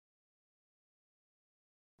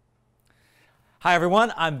Hi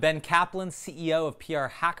everyone, I'm Ben Kaplan, CEO of PR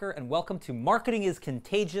Hacker, and welcome to Marketing is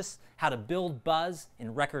Contagious, How to Build Buzz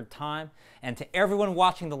in Record Time. And to everyone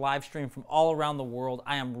watching the live stream from all around the world,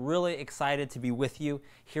 I am really excited to be with you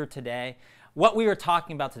here today. What we are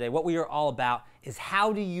talking about today, what we are all about, is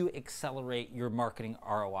how do you accelerate your marketing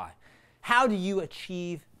ROI? How do you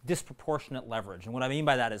achieve disproportionate leverage? And what I mean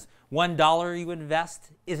by that is $1 you invest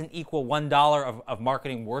isn't equal $1 of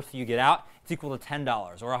marketing worth you get out. It's equal to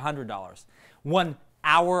 $10 or $100. 1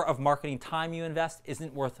 hour of marketing time you invest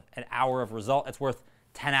isn't worth an hour of result. It's worth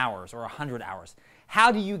 10 hours or 100 hours.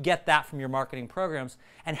 How do you get that from your marketing programs?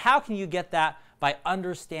 And how can you get that by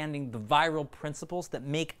understanding the viral principles that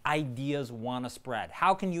make ideas want to spread?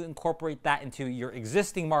 How can you incorporate that into your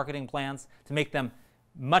existing marketing plans to make them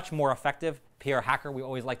much more effective? PR Hacker, we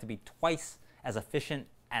always like to be twice as efficient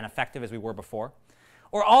and effective as we were before.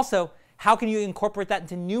 Or also, how can you incorporate that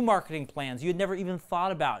into new marketing plans you had never even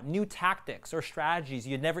thought about, new tactics or strategies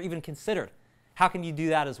you had never even considered? How can you do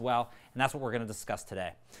that as well? And that's what we're going to discuss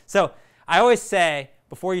today. So I always say,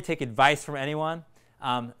 before you take advice from anyone,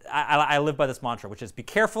 I live by this mantra, which is be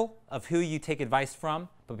careful of who you take advice from,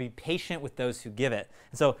 but be patient with those who give it.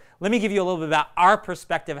 And so let me give you a little bit about our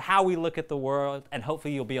perspective, how we look at the world, and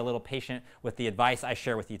hopefully you'll be a little patient with the advice I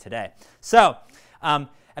share with you today. So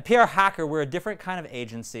at PR Hacker, we're a different kind of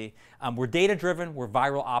agency. We're data-driven, we're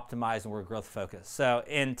viral optimized, and we're growth-focused. So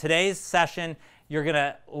in today's session, you're going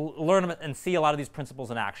to learn and see a lot of these principles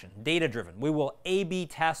in action. Data-driven. We will A/B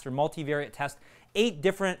test or multivariate test 8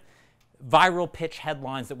 different viral pitch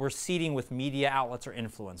headlines that we're seeding with media outlets or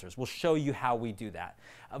influencers. We'll show you how we do that.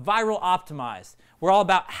 Viral optimized. We're all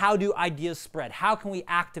about how do ideas spread? How can we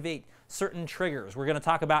activate certain triggers? We're going to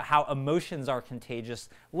talk about how emotions are contagious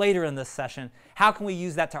later in this session. How can we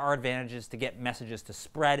use that to our advantages to get messages to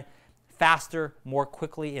spread faster, more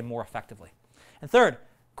quickly, and more effectively? And third,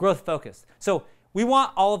 growth focused. So we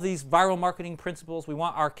want all of these viral marketing principles, we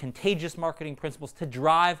want our contagious marketing principles to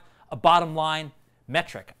drive a bottom line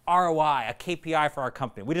metric, ROI, a KPI for our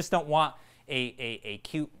company. We just don't want a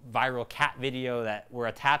cute viral cat video that we're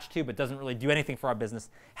attached to but doesn't really do anything for our business.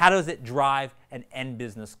 How does it drive an end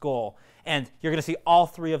business goal? And you're going to see all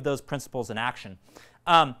 3 of those principles in action.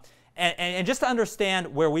 And just to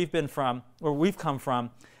understand where we've come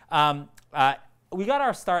from, we got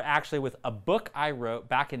our start actually with a book I wrote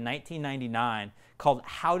back in 1999 called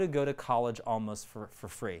How to Go to College Almost for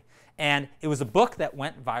Free. And it was a book that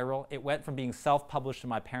went viral. It went from being self-published in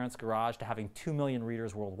my parents' garage to having 2 million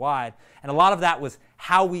readers worldwide. And a lot of that was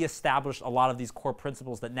how we established a lot of these core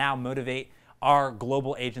principles that now motivate our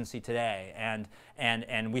global agency today.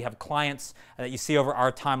 And we have clients that you see over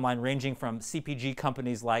our timeline ranging from CPG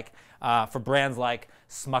companies like, for brands like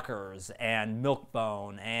Smucker's and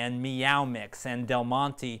Milk-Bone and Meow Mix and Del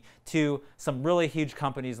Monte to some really huge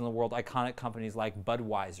companies in the world, iconic companies like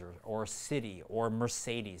Budweiser or Citi or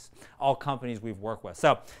Mercedes, all companies we've worked with.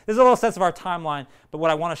 So this is a little sense of our timeline, but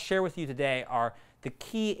what I want to share with you today are the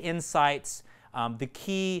key insights, the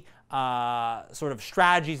key sort of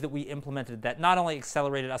strategies that we implemented that not only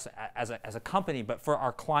accelerated us as a company, but for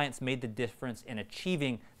our clients made the difference in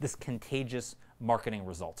achieving this contagious marketing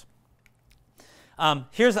result.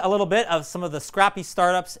 Here's a little bit of some of the scrappy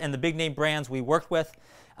startups and the big name brands we worked with.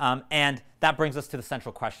 And that brings us to the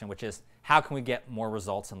central question, which is how can we get more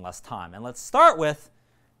results in less time? And let's start with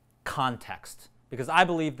context, because I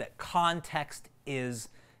believe that context is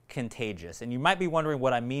contagious. And you might be wondering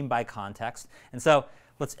what I mean by context. And so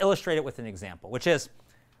let's illustrate it with an example, which is,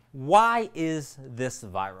 why is this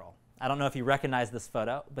viral? I don't know if you recognize this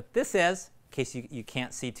photo, but this is, in case you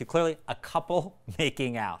can't see too clearly, a couple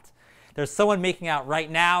making out. There's someone making out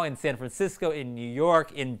right now in San Francisco, in New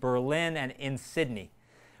York, in Berlin, and in Sydney.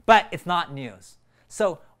 But it's not news.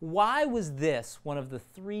 So why was this one of the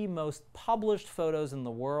 3 most published photos in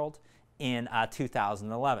the world in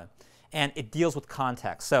 2011? And it deals with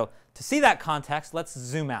context. So to see that context, let's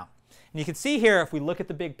zoom out. And you can see here, if we look at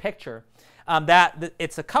the big picture, that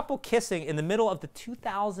it's a couple kissing in the middle of the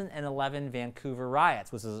 2011 Vancouver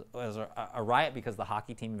riots, which was a riot because the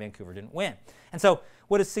hockey team in Vancouver didn't win. And so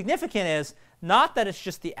what is significant is not that it's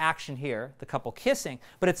just the action here, the couple kissing,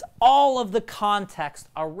 but it's all of the context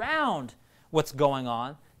around what's going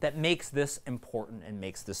on that makes this important and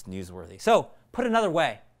makes this newsworthy. So put another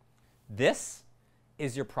way, this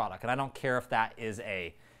is your product. And I don't care if that is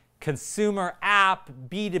a consumer app,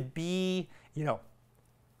 B2B,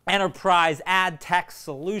 enterprise ad tech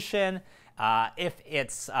solution, if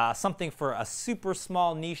it's something for a super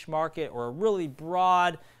small niche market or a really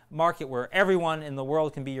broad market where everyone in the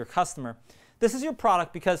world can be your customer. This is your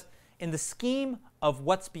product because in the scheme of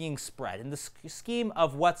what's being spread, in the scheme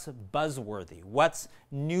of what's buzzworthy, what's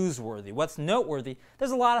newsworthy, what's noteworthy,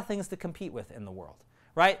 there's a lot of things to compete with in the world,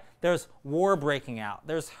 right? There's war breaking out.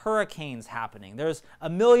 There's hurricanes happening. There's a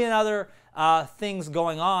million other things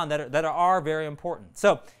going on that are very important.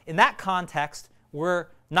 So in that context, we're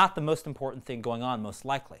not the most important thing going on, most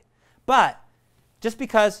likely. But just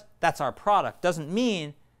because that's our product doesn't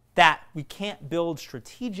mean that we can't build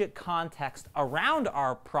strategic context around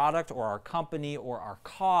our product or our company or our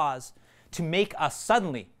cause to make us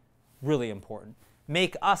suddenly really important,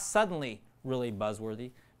 make us suddenly really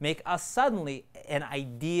buzzworthy, make us suddenly an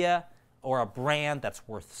idea or a brand that's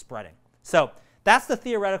worth spreading. So that's the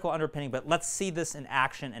theoretical underpinning, but let's see this in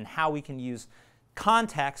action and how we can use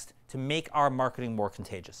context to make our marketing more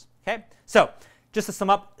contagious. Okay? So just to sum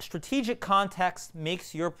up, strategic context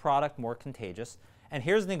makes your product more contagious. And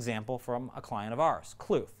here's an example from a client of ours,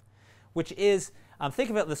 Kloof, which is, think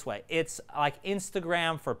of it this way. It's like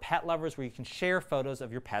Instagram for pet lovers where you can share photos of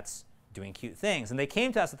your pets doing cute things. And they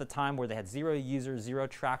came to us at the time where they had 0 users, 0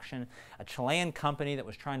 traction, a Chilean company that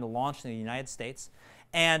was trying to launch in the United States.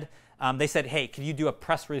 And they said, hey, could you do a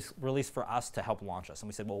press release for us to help launch us? And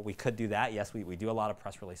we said, well, we could do that. Yes, we do a lot of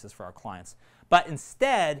press releases for our clients. But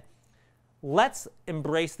instead, let's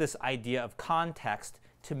embrace this idea of context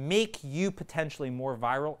to make you potentially more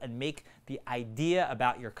viral and make the idea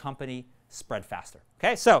about your company spread faster.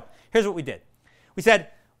 Okay, so here's what we did. We said,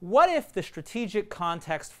 what if the strategic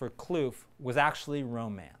context for Kloof was actually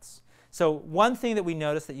romance? So one thing that we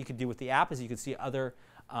noticed that you could do with the app is you could see other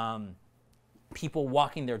people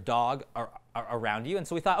walking their dog around you. And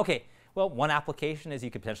so we thought, okay, well, one application is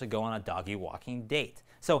you could potentially go on a doggy walking date.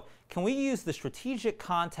 So can we use the strategic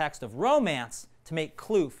context of romance to make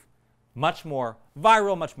Kloof much more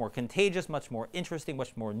viral, much more contagious, much more interesting,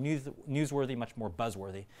 much more newsworthy, much more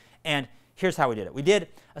buzzworthy? And here's how we did it. We did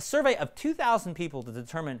a survey of 2,000 people to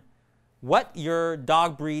determine what your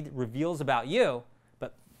dog breed reveals about you,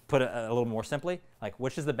 but put it a little more simply, like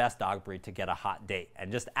which is the best dog breed to get a hot date.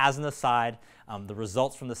 And just as an aside, the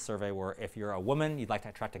results from this survey were if you're a woman, you'd like to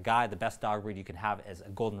attract a guy, the best dog breed you can have is a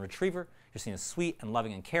golden retriever. You're seen as sweet and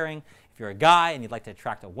loving and caring. If you're a guy and you'd like to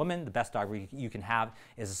attract a woman, the best dog breed you can have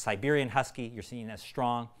is a Siberian Husky. You're seen as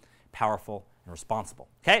strong, powerful, and responsible.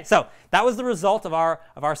 Okay, so that was the result of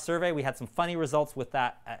our survey. We had some funny results with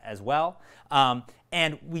that as well.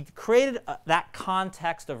 And we created that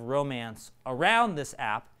context of romance around this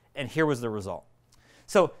app, and here was the result.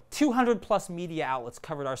 So 200 plus media outlets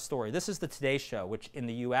covered our story. This is the Today Show, which in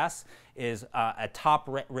the US is a top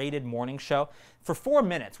rated morning show. For 4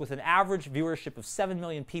 minutes, with an average viewership of 7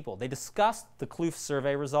 million people, they discussed the Kloof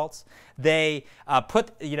survey results. They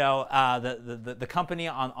put the company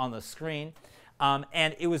on the screen.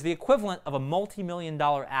 And it was the equivalent of a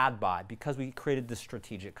multi-million-dollar ad buy because we created this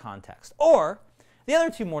strategic context. Or the other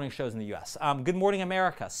 2 morning shows in the US, Good Morning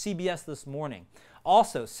America, CBS This Morning,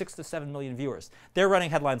 also 6 to 7 million viewers. They're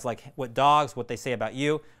running headlines like what they say about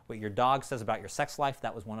you, what your dog says about your sex life.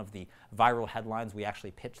 That was one of the viral headlines we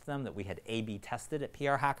actually pitched them that we had A/B tested at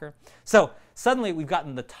PR Hacker. So suddenly we've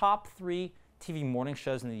gotten the top 3 TV morning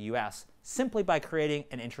shows in the US simply by creating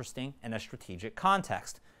an interesting and a strategic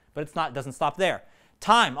context. But it doesn't stop there.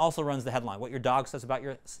 Time also runs the headline, what your dog says about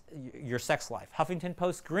your sex life. Huffington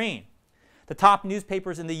Post Green. The top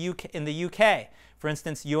newspapers in the UK. For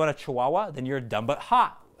instance, you own a Chihuahua, then you're dumb but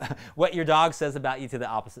hot. What your dog says about you to the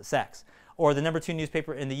opposite sex. Or the number 2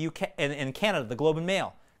 newspaper in the UK, in Canada, the Globe and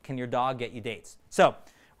Mail. Can your dog get you dates? So,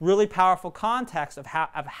 really powerful context of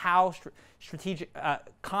how strategic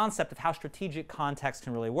concept of how strategic context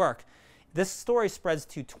can really work. This story spreads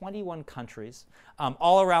to 21 countries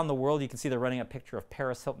all around the world. You can see they're running a picture of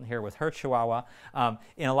Paris Hilton here with her Chihuahua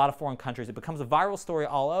in a lot of foreign countries. It becomes a viral story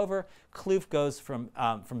all over. Kloof goes from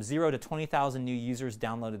 0 to 20,000 new users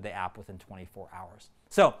downloaded the app within 24 hours.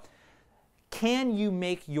 So can you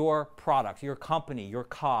make your product, your company, your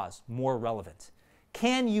cause more relevant?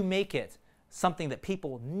 Can you make it something that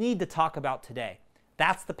people need to talk about today?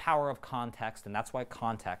 That's the power of context, and that's why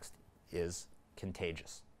context is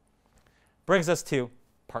contagious. Brings us to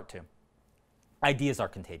part 2. Ideas are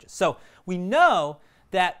contagious. So we know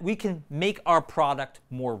that we can make our product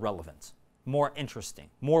more relevant, more interesting,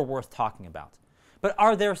 more worth talking about. But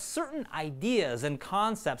are there certain ideas and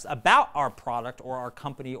concepts about our product or our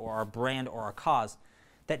company or our brand or our cause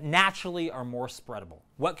that naturally are more spreadable?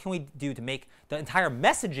 What can we do to make the entire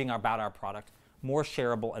messaging about our product more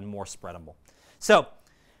shareable and more spreadable? So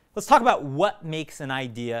let's talk about what makes an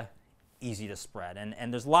idea easy to spread.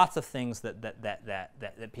 And there's lots of things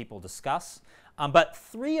that people discuss. But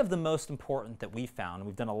 3 of the most important that we found, and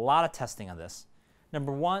we've done a lot of testing on this.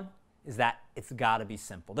 Number 1 is that it's got to be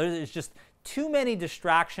simple. There's just too many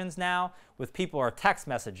distractions now with people are text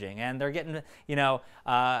messaging and they're getting,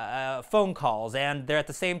 phone calls, and they're at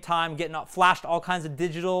the same time getting flashed all kinds of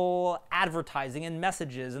digital advertising and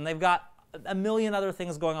messages, and they've got a million other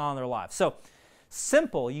things going on in their lives. So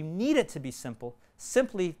simple, you need it to be simple,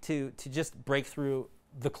 simply to just break through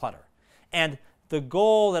the clutter. And the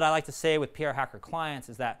goal that I like to say with PR Hacker clients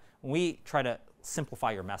is that when we try to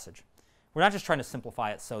simplify your message, we're not just trying to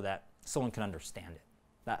simplify it so that someone can understand it.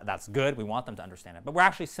 That's good. We want them to understand it. But we're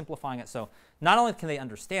actually simplifying it so not only can they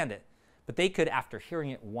understand it, but they could, after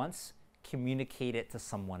hearing it once, communicate it to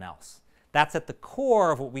someone else. That's at the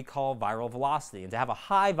core of what we call viral velocity. And to have a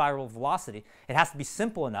high viral velocity, it has to be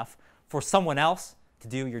simple enough for someone else to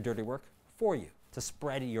do your dirty work for you, to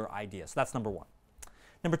spread your ideas. So that's number one.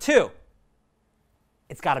 Number two,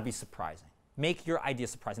 it's got to be surprising. Make your idea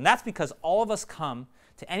surprising. That's because all of us come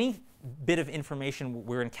to any bit of information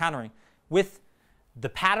we're encountering with the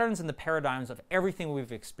patterns and the paradigms of everything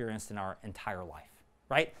we've experienced in our entire life,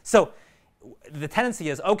 right? So the tendency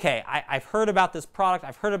is, okay, I've heard about this product,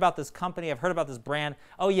 I've heard about this company, I've heard about this brand.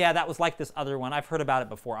 Oh yeah, that was like this other one. I've heard about it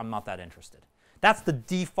before. I'm not that interested. That's the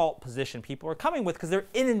default position people are coming with because they're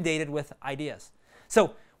inundated with ideas.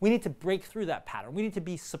 So we need to break through that pattern. We need to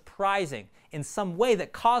be surprising in some way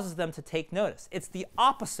that causes them to take notice. It's the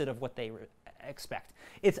opposite of what they expect.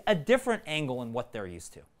 It's a different angle in what they're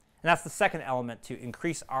used to. And that's the second element to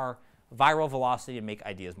increase our viral velocity and make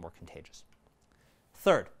ideas more contagious.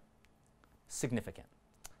 Third, significant.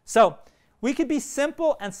 So we could be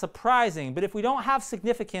simple and surprising, but if we don't have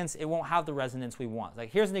significance, it won't have the resonance we want.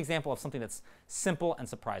 Like, here's an example of something that's simple and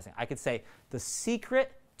surprising. I could say the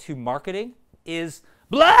secret to marketing is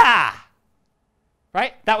blah,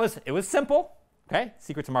 right? It was simple, okay?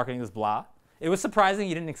 Secret to marketing is blah. It was surprising.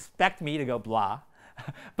 You didn't expect me to go blah,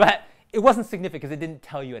 but it wasn't significant because it didn't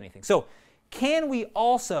tell you anything. So can we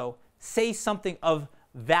also say something of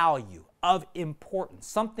value, of importance,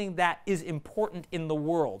 something that is important in the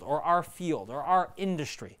world or our field or our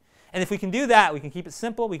industry? And if we can do that, we can keep it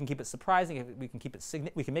simple, we can keep it surprising, if we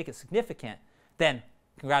can make it significant, then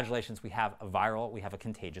congratulations, we have a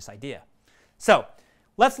contagious idea. So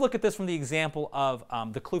let's look at this from the example of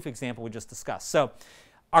the Kloof example we just discussed. So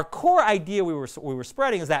our core idea we were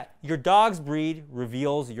spreading is that your dog's breed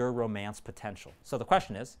reveals your romance potential. So the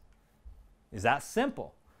question is that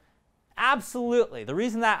simple? Absolutely. The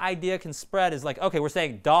reason that idea can spread is like, okay, we're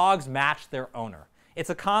saying dogs match their owner. It's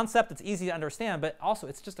a concept that's easy to understand, but also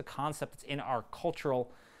it's just a concept that's in our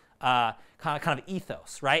cultural kind of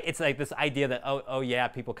ethos, right? It's like this idea that, oh yeah,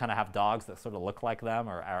 people kind of have dogs that sort of look like them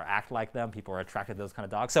or act like them. People are attracted to those kind of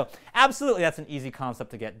dogs. So absolutely, that's an easy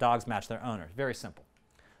concept to get. Dogs match their owner. Very simple.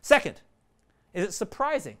 Second, is it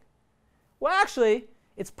surprising? Well, actually,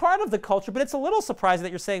 it's part of the culture, but it's a little surprising that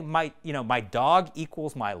you're saying my dog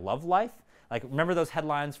equals my love life. Like, remember those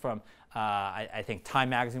headlines from, I think Time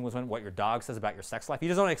Magazine was one, what your dog says about your sex life? You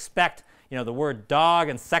just don't expect, the word dog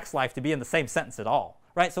and sex life to be in the same sentence at all,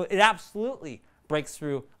 right? So it absolutely breaks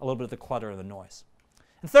through a little bit of the clutter and the noise.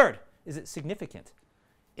 And third, is it significant?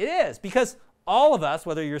 It is, because all of us,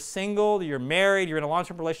 whether you're single, you're married, you're in a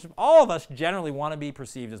long-term relationship, all of us generally want to be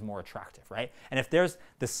perceived as more attractive, right? And if there's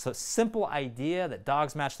this simple idea that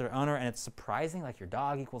dogs match their owner and it's surprising, like your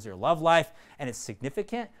dog equals your love life, and it's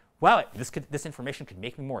significant, well, this information could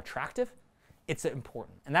make me more attractive, it's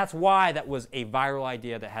important. And that's why that was a viral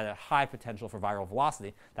idea that had a high potential for viral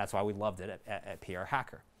velocity. That's why we loved it at PR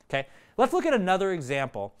Hacker. Okay? Let's look at another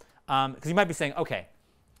example, because you might be saying, okay,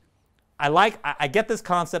 I get this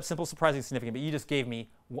concept, simple, surprising, significant, but you just gave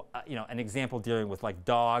me an example dealing with like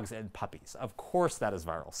dogs and puppies. Of course that is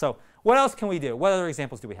viral. So what else can we do? What other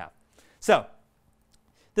examples do we have? So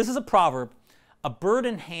this is a proverb, a bird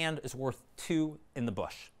in hand is worth two in the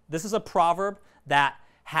bush. This is a proverb that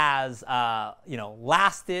has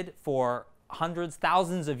lasted for hundreds,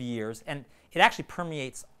 thousands of years, and it actually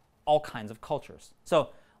permeates all kinds of cultures. So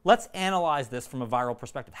let's analyze this from a viral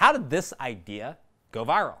perspective. How did this idea go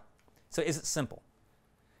viral? So is it simple?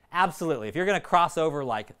 Absolutely. If you're going to cross over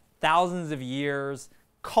like thousands of years,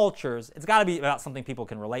 cultures, it's got to be about something people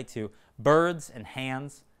can relate to. Birds and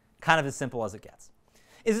hands, kind of as simple as it gets.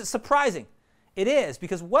 Is it surprising? It is,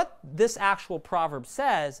 because what this actual proverb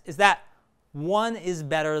says is that one is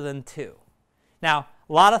better than two. Now,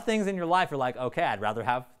 a lot of things in your life are like, okay, I'd rather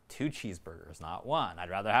have 2 cheeseburgers, not 1. I'd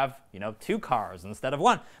rather have, 2 cars instead of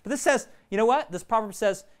 1. But this says, you know what? This proverb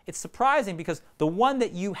says it's surprising because the one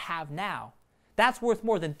that you have now, that's worth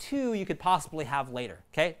more than 2 you could possibly have later.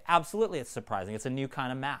 Okay? Absolutely, it's surprising. It's a new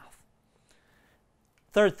kind of math.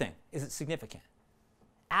 Third thing, is it significant?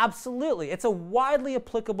 Absolutely. It's a widely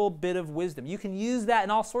applicable bit of wisdom. You can use that in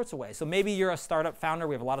all sorts of ways. So maybe you're a startup founder.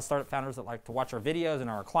 We have a lot of startup founders that like to watch our videos and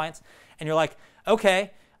are our clients. And you're like,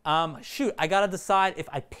 okay, shoot, I got to decide if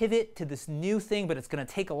I pivot to this new thing, but it's going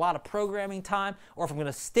to take a lot of programming time, or if I'm going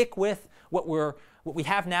to stick with what we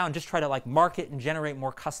have now and just try to like market and generate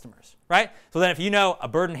more customers, right? So then if you know a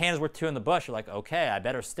bird in hand is worth two in the bush, you're like, okay, I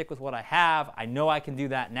better stick with what I have. I know I can do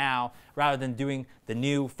that now rather than doing the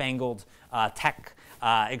new fangled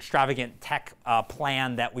extravagant tech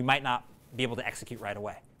plan that we might not be able to execute right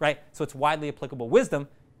away, right? So it's widely applicable wisdom,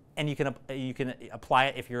 and you can apply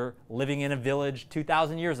it if you're living in a village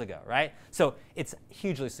 2,000 years ago, right? So it's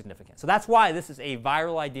hugely significant. So that's why this is a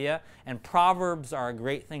viral idea, and Proverbs are a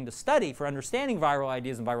great thing to study for understanding viral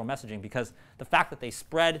ideas and viral messaging, because the fact that they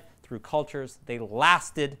spread through cultures, they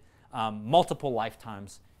lasted multiple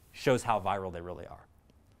lifetimes, shows how viral they really are.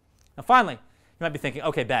 Now finally, you might be thinking,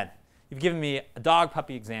 okay, Ben, you've given me a dog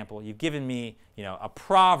puppy example, you've given me a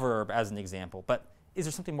proverb as an example, but is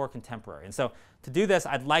there something more contemporary? And so to do this,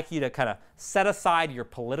 I'd like you to kind of set aside your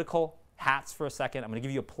political hats for a second. I'm going to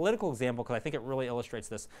give you a political example because I think it really illustrates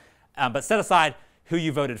this. But set aside who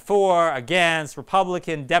you voted for, against,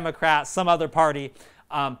 Republican, Democrat, some other party,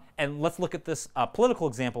 and let's look at this political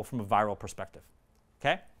example from a viral perspective.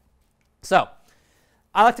 Okay? So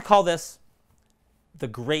I like to call this the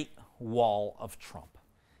Great Wall of Trump.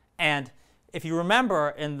 And if you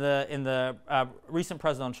remember in the recent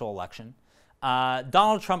presidential election,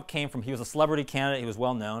 Donald Trump he was a celebrity candidate, he was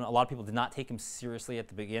well known. A lot of people did not take him seriously at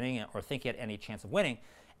the beginning or think he had any chance of winning.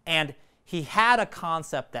 And he had a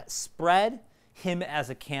concept that spread him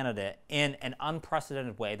as a candidate in an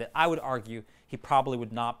unprecedented way that I would argue he probably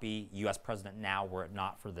would not be US president now were it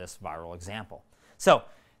not for this viral example. So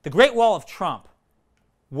the Great Wall of Trump,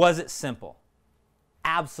 was it simple?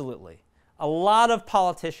 Absolutely. A lot of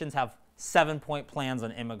politicians have 7-point plans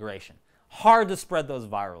on immigration. Hard to spread those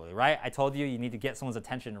virally, right? I told you need to get someone's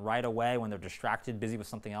attention right away when they're distracted, busy with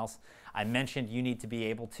something else. I mentioned you need to be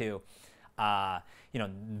able to,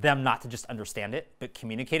 them not to just understand it, but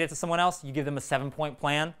communicate it to someone else. You give them a 7-point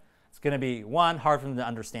plan. It's going to be, one, hard for them to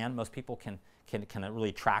understand. Most people can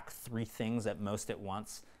really track 3 things at most at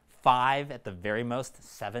once. 5 at the very most,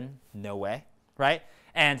 7, no way, right?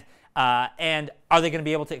 And are they going to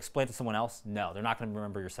be able to explain to someone else? No, they're not going to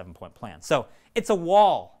remember your 7-point plan. So it's a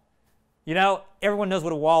wall. Everyone knows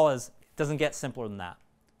what a wall is. It doesn't get simpler than that.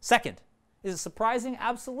 Second, is it surprising?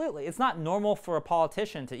 Absolutely. It's not normal for a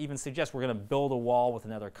politician to even suggest we're going to build a wall with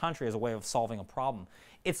another country as a way of solving a problem.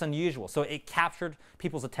 It's unusual. So it captured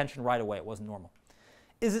people's attention right away. It wasn't normal.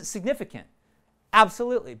 Is it significant?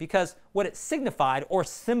 Absolutely, because what it signified or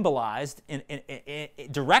symbolized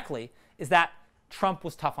directly is that Trump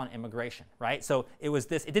was tough on immigration, right? So it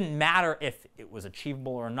didn't matter if it was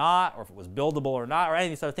achievable or not, or if it was buildable or not, or any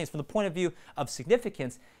of these other things. From the point of view of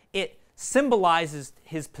significance, it symbolizes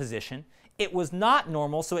his position. It was not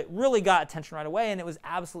normal, so it really got attention right away, and it was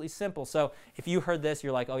absolutely simple. So if you heard this,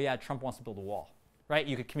 you're like, oh yeah, Trump wants to build a wall, right?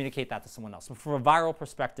 You could communicate that to someone else. So from a viral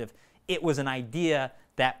perspective, it was an idea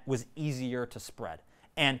that was easier to spread.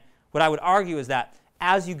 And what I would argue is that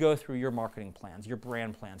as you go through your marketing plans, your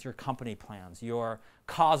brand plans, your company plans, your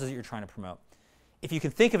causes that you're trying to promote, if you can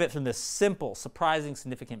think of it from this simple, surprising,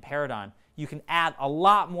 significant paradigm, you can add a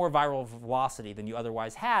lot more viral velocity than you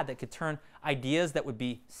otherwise had that could turn ideas that would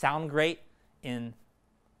sound great in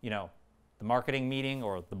the marketing meeting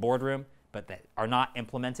or the boardroom, but that are not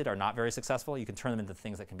implemented, are not very successful. You can turn them into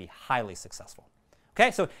things that can be highly successful. Okay,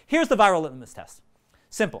 so here's the viral litmus test.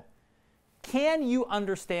 Simple. Can you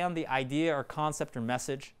understand the idea or concept or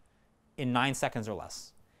message in 9 seconds or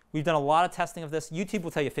less? We've done a lot of testing of this. YouTube will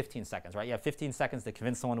tell you 15 seconds, right? You have 15 seconds to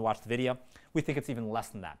convince someone to watch the video. We think it's even less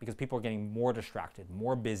than that because people are getting more distracted,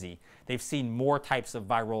 more busy. They've seen more types of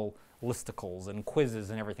viral listicles and quizzes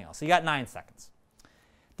and everything else. So you got 9 seconds.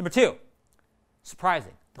 Number 2,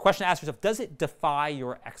 surprising. The question to ask yourself, does it defy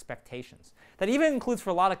your expectations? That even includes for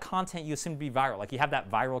a lot of content you assume to be viral. Like you have that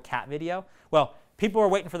viral cat video. Well, people are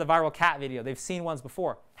waiting for the viral cat video. They've seen ones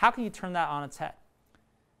before. How can you turn that on its head?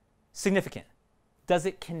 Significant. Does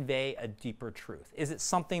it convey a deeper truth? Is it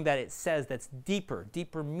something that it says that's deeper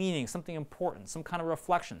meaning, something important, some kind of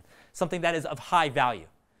reflection, something that is of high value?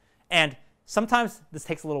 And sometimes this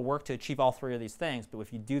takes a little work to achieve all 3 of these things, but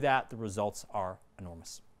if you do that, the results are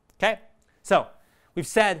enormous. Okay? So we've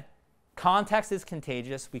said context is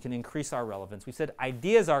contagious. We can increase our relevance. We said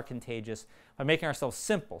ideas are contagious. By making ourselves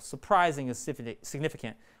simple, surprising, and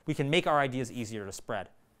significant, we can make our ideas easier to spread.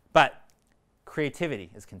 But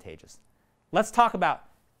creativity is contagious. Let's talk about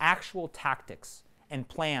actual tactics and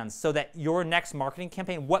plans so that your next marketing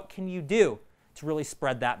campaign, what can you do to really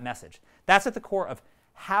spread that message? That's at the core of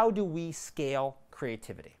how do we scale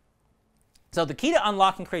creativity? So the key to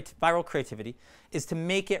unlocking viral creativity is to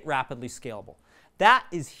make it rapidly scalable. That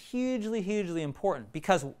is hugely, hugely important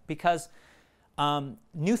because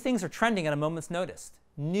new things are trending at a moment's notice.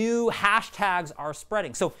 New hashtags are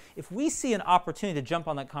spreading. So if we see an opportunity to jump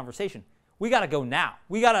on that conversation, we got to go now.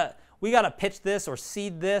 We got to pitch this or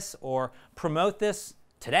seed this or promote this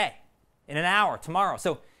today, in an hour, tomorrow.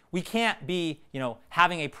 So we can't be,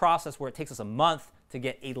 having a process where it takes us a month to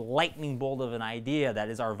get a lightning bolt of an idea that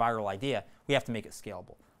is our viral idea. We have to make it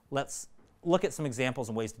scalable. Let's look at some examples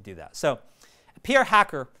and ways to do that. So at PR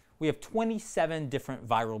Hacker, we have 27 different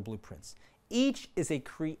viral blueprints. Each is a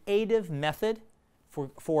creative method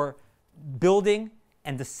for building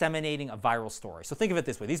and disseminating a viral story. So think of it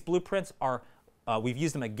this way. These blueprints are, we've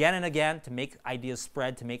used them again and again to make ideas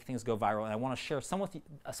spread, to make things go viral. And I want to share some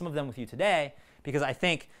of them with you today because I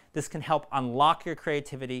think this can help unlock your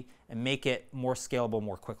creativity and make it more scalable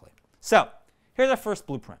more quickly. So here's our first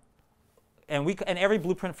blueprint. And every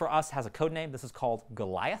blueprint for us has a code name. This is called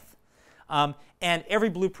Goliath. And every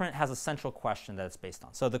blueprint has a central question that it's based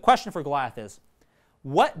on. So the question for Goliath is,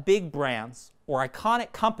 what big brands or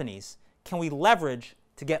iconic companies can we leverage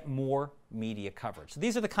to get more media coverage? So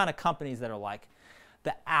these are the kind of companies that are like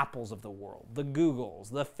the Apples of the world, the Googles,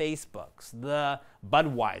 the Facebooks, the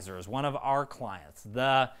Budweisers, one of our clients,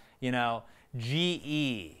 the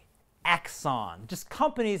GE, Exxon, just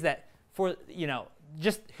companies that for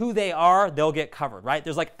just who they are, they'll get covered, right?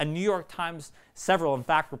 There's like a New York Times, several, in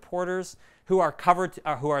fact, reporters who are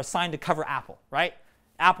who are assigned to cover Apple, right?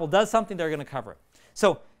 Apple does something, they're going to cover it.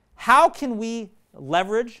 So how can we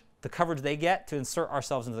leverage the coverage they get to insert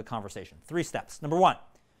ourselves into the conversation? 3 steps. Number 1,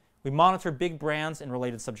 we monitor big brands and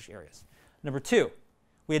related subject areas. Number 2,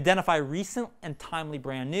 we identify recent and timely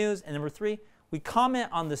brand news. And number 3, we comment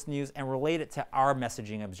on this news and relate it to our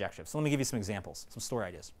messaging objectives. So let me give you some examples, some story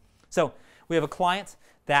ideas. So we have a client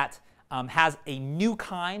that has a new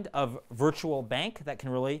kind of virtual bank that can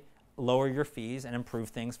really lower your fees and improve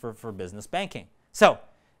things for business banking. So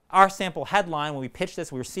our sample headline, when we pitched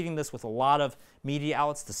this, we were seeding this with a lot of media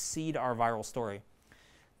outlets to seed our viral story.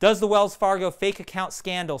 Does the Wells Fargo fake account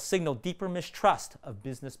scandal signal deeper mistrust of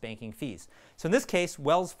business banking fees? So in this case,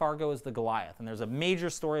 Wells Fargo is the Goliath. And there's a major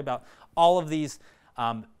story about all of these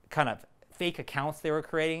kind of fake accounts they were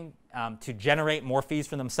creating to generate more fees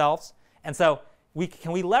for themselves. And so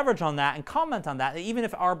can we leverage on that and comment on that? Even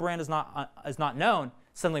if our brand is not known,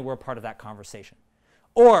 suddenly we're a part of that conversation.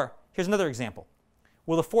 Or here's another example.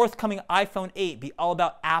 Will the forthcoming iPhone 8 be all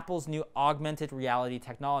about Apple's new augmented reality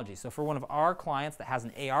technology? So for one of our clients that has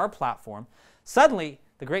an AR platform, suddenly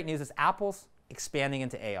the great news is Apple's expanding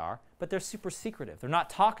into AR, but they're super secretive. They're not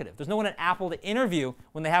talkative. There's no one at Apple to interview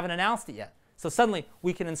when they haven't announced it yet. So suddenly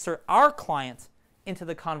we can insert our client into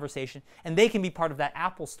the conversation, and they can be part of that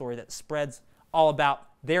Apple story that spreads all about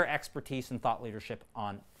their expertise and thought leadership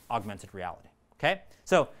on augmented reality. Okay?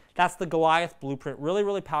 So that's the Goliath blueprint, really,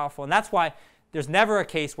 really powerful. And that's why there's never a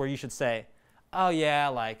case where you should say, oh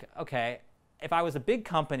yeah, okay, if I was a big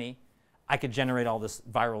company, I could generate all this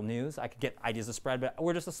viral news, I could get ideas to spread, but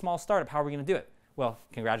we're just a small startup, how are we going to do it? Well,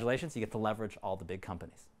 congratulations, you get to leverage all the big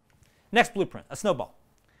companies. Next blueprint, a snowball.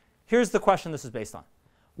 Here's the question this is based on.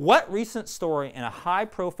 What recent story in a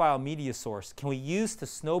high-profile media source can we use to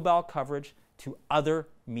snowball coverage to other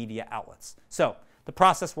media outlets? So the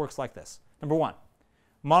process works like this. Number 1,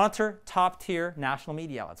 monitor top-tier national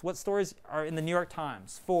media outlets. What stories are in the New York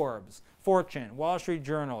Times, Forbes, Fortune, Wall Street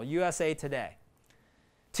Journal, USA Today?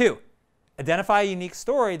 2, identify a unique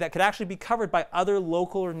story that could actually be covered by other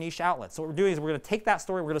local or niche outlets. So what we're doing is we're going to take that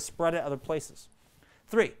story, we're going to spread it other places.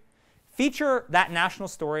 3, feature that national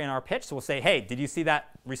story in our pitch. So we'll say, hey, did you see that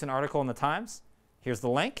recent article in the Times? Here's the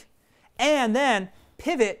link. And then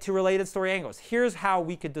pivot to related story angles. Here's how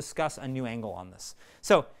we could discuss a new angle on this.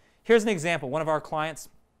 So here's an example. One of our clients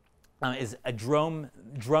is a drone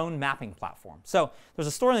mapping platform. So there's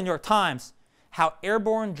a story in the New York Times how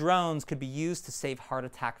airborne drones could be used to save heart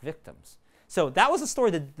attack victims. So that was a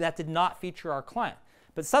story that did not feature our client.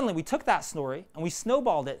 But suddenly we took that story and we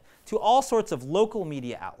snowballed it to all sorts of local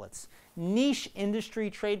media outlets, niche industry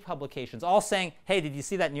trade publications, all saying, hey, did you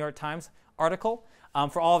see that New York Times article?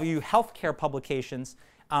 For all of you healthcare publications,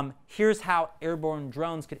 here's how airborne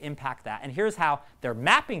drones could impact that. And here's how their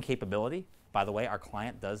mapping capability, by the way, our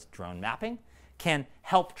client does drone mapping, can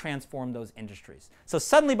help transform those industries. So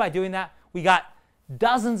suddenly by doing that, we got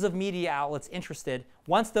dozens of media outlets interested.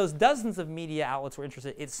 Once those dozens of media outlets were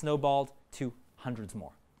interested, it snowballed to hundreds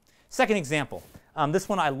more. Second example, this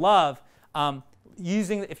one I love,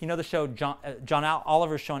 using, if you know the show, John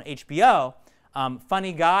Oliver's show on HBO,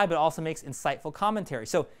 funny guy, but also makes insightful commentary.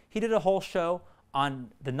 So he did a whole show on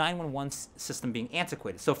the 911 system being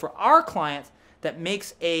antiquated. So for our client that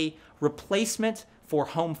makes a replacement for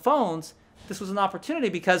home phones, this was an opportunity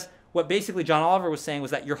because what basically John Oliver was saying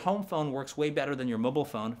was that your home phone works way better than your mobile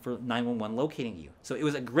phone for 911 locating you. So it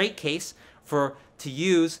was a great case to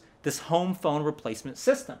use this home phone replacement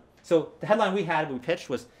system. So the headline we pitched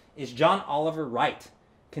was, is John Oliver right?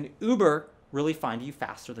 Can Uber really find you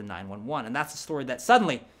faster than 911? And that's a story that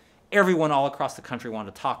suddenly everyone all across the country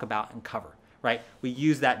wanted to talk about and cover, right? We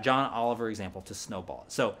use that John Oliver example to snowball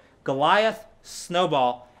it. So Goliath,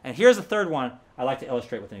 snowball, and here's a third one I like to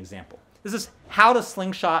illustrate with an example. This is how to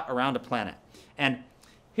slingshot around a planet. And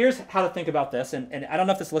here's how to think about this. And I don't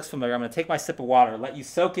know if this looks familiar. I'm going to take my sip of water, let you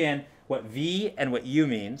soak in what V and what U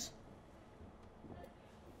means.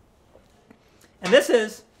 And this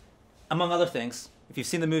is, among other things, if you've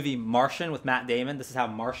seen the movie Martian with Matt Damon, this is how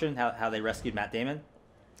Martian, how they rescued Matt Damon.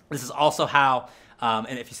 This is also how,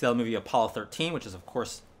 and if you see the movie Apollo 13, which is, of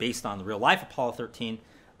course, based on the real life Apollo 13,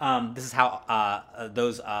 this is how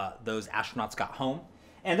those astronauts got home.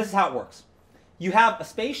 And this is how it works. You have a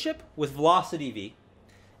spaceship with velocity v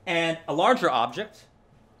and a larger object,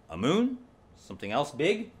 a moon, something else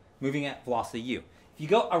big, moving at velocity u. If you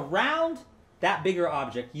go around that bigger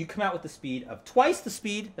object, you come out with the speed of twice the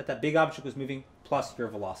speed that big object was moving plus your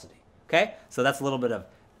velocity. Okay? So that's a little bit of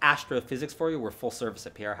astrophysics for you. We're full service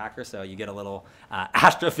at PR Hacker, so you get a little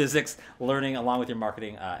astrophysics learning along with your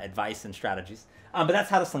marketing advice and strategies. But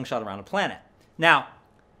that's how to slingshot around a planet. Now,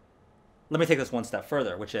 let me take this one step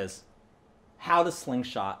further, which is how to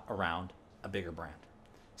slingshot around a bigger brand.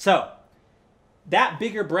 So that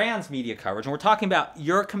bigger brand's media coverage, and we're talking about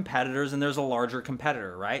your competitors, and there's a larger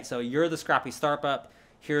competitor, right? So you're the scrappy startup,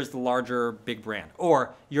 here's the larger big brand.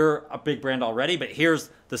 Or you're a big brand already, but here's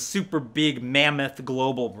the super big mammoth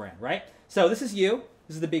global brand, right? So this is you,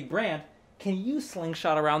 this is the big brand. Can you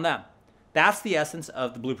slingshot around them? That's the essence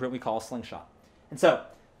of the blueprint we call a slingshot. And so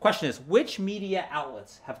question is, which media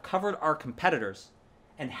outlets have covered our competitors,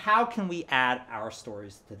 and how can we add our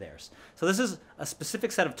stories to theirs? So this is a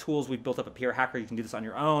specific set of tools we've built up at PR Hacker. You can do this on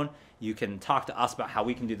your own. You can talk to us about how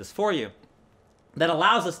we can do this for you. That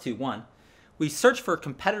allows us to, one, we search for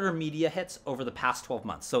competitor media hits over the past 12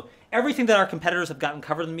 months. So everything that our competitors have gotten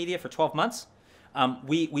covered in the media for 12 months,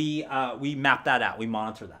 we map that out. We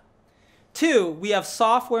monitor that. Two, we have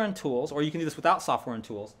software and tools, or you can do this without software and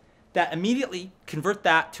tools, that immediately convert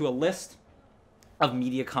that to a list of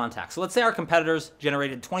media contacts. So let's say our competitors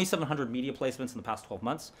generated 2,700 media placements in the past 12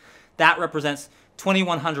 months. That represents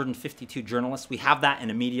 2,152 journalists. We have that in an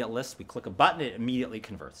immediate list. We click a button, it immediately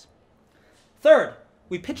converts. Third,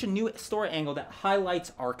 we pitch a new story angle that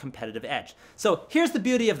highlights our competitive edge. So here's the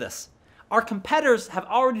beauty of this. Our competitors have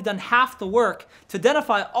already done half the work to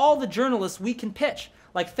identify all the journalists we can pitch.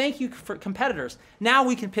 Like, thank you for competitors. Now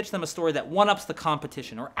we can pitch them a story that one-ups the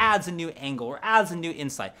competition, or adds a new angle, or adds a new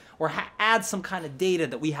insight, or adds some kind of data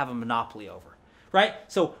that we have a monopoly over, right?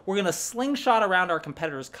 So we're going to slingshot around our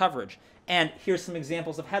competitors' coverage. And here's some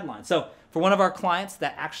examples of headlines. So for one of our clients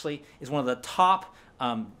that actually is one of the top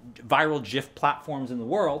viral GIF platforms in the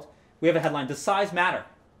world, we have a headline, "Does size matter?"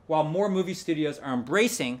 While more movie studios are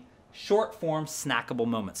embracing short-form snackable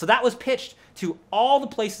moments. So that was pitched to all the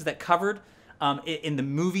places that covered in the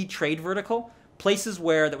movie trade vertical, places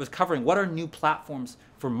where that was covering what are new platforms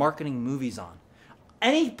for marketing movies on.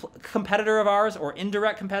 Any competitor of ours or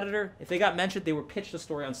indirect competitor, if they got mentioned, they were pitched a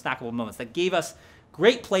story on snackable moments that gave us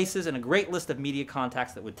great places and a great list of media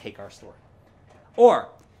contacts that would take our story. Or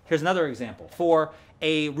here's another example. For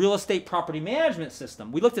a real estate property management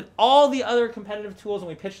system, we looked at all the other competitive tools and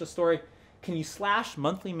we pitched a story. Can you slash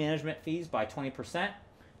monthly management fees by 20%?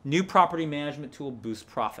 New property management tool boosts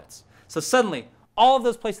profits. So suddenly, all of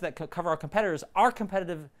those places that cover our competitors, our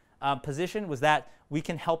competitive position was that we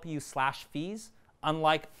can help you slash fees,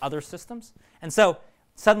 unlike other systems. And so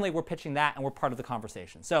suddenly we're pitching that and we're part of the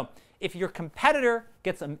conversation. So if your competitor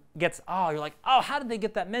gets you're like, oh, how did they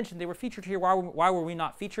get that mentioned? They were featured here. Why were we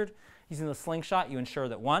not featured? Using the slingshot, you ensure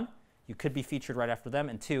that one, you could be featured right after them,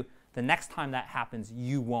 and two, the next time that happens,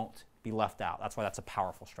 you won't be left out. That's why that's a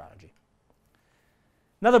powerful strategy.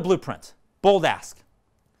 Another blueprint, bold ask.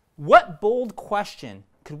 What bold question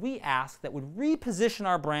could we ask that would reposition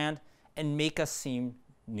our brand and make us seem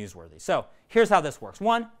newsworthy? So here's how this works.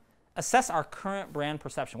 One, assess our current brand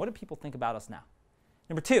perception. What do people think about us now?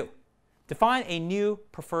 Number two, define a new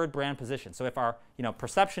preferred brand position. So if our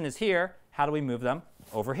perception is here, how do we move them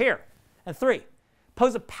over here? And three,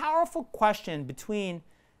 pose a powerful question between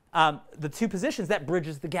the two positions that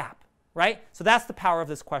bridges the gap, right? So that's the power of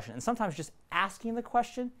this question. And sometimes just asking the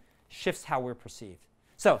question shifts how we're perceived.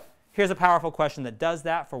 So here's a powerful question that does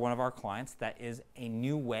that for one of our clients that is a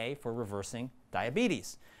new way for reversing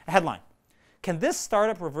diabetes. A headline: can this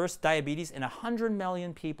startup reverse diabetes in 100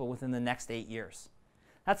 million people within the next 8 years?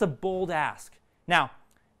 That's a bold ask. Now,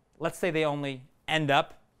 let's say they only end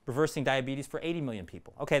up reversing diabetes for 80 million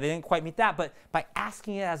people. Okay, they didn't quite meet that, but by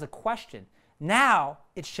asking it as a question, now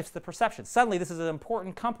it shifts the perception. Suddenly, this is an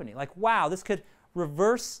important company. Like, wow, this could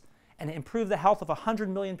reverse and improve the health of 100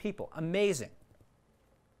 million people. Amazing.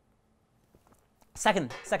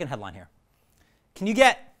 Second headline here. Can you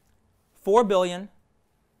get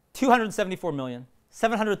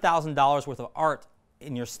 $4,274,700,000 worth of art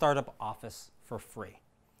in your startup office for free?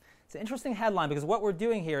 It's an interesting headline because what we're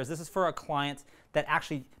doing here is this is for a client that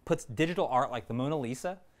actually puts digital art like the Mona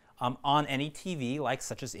Lisa on any TV, like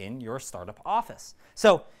such as in your startup office.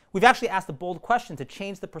 So we've actually asked a bold question to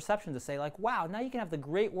change the perception to say, like, wow, now you can have the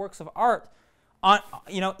great works of art on,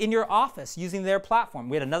 in your office using their platform.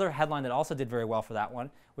 We had another headline that also did very well for that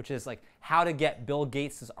one, which is like how to get Bill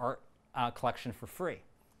Gates' art collection for free,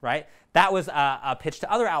 right? That was a pitch to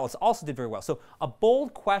other outlets, also did very well. So a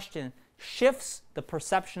bold question shifts the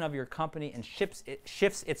perception of your company and shifts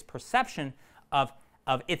its perception of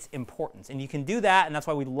its importance. And you can do that, and that's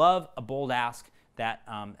why we love a bold ask that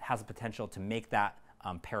has the potential to make that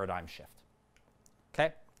paradigm shift.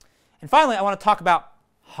 Okay? And finally, I want to talk about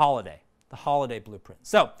holiday, the holiday blueprint.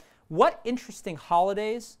 So what interesting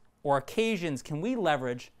holidays or occasions can we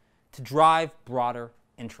leverage to drive broader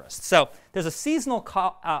interest? So there's a seasonal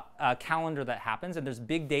calendar that happens, and there's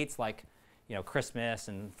big dates like Christmas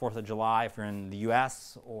and 4th of July if you're in the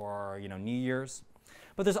US, or New Year's.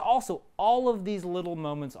 But there's also all of these little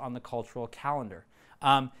moments on the cultural calendar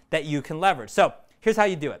that you can leverage. So here's how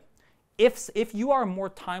you do it. If you are more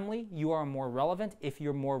timely, you are more relevant. If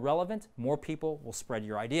you're more relevant, more people will spread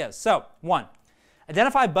your ideas. So 1,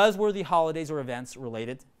 identify buzzworthy holidays or events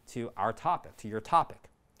related to our topic, to your topic.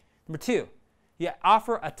 Number 2, you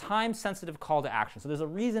offer a time-sensitive call to action. So there's a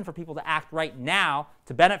reason for people to act right now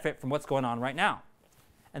to benefit from what's going on right now.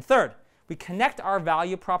 And 3rd, we connect our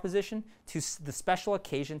value proposition to the special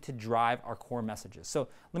occasion to drive our core messages. So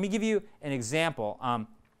let me give you an example of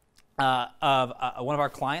one of our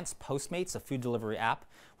clients, Postmates, a food delivery app.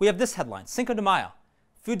 We have this headline: Cinco de Mayo,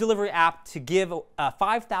 food delivery app to give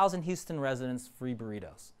 5,000 Houston residents free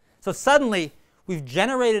burritos. So suddenly, we've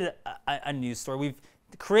generated a news story. We've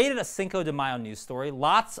created a Cinco de Mayo news story.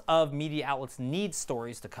 Lots of media outlets need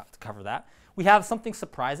stories to cover that. We have something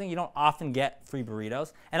surprising. You don't often get free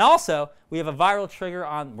burritos. And also, we have a viral trigger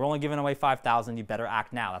on, we're only giving away 5,000, you better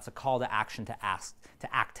act now. That's a call to action to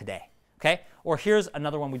act today. Okay? Or here's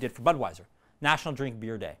another one we did for Budweiser, National Drink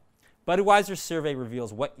Beer Day. Budweiser's survey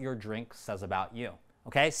reveals what your drink says about you.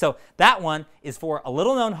 Okay? So that one is for a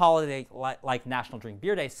little-known holiday like National Drink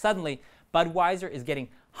Beer Day. Suddenly, Budweiser is getting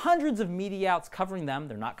hundreds of media outs covering them.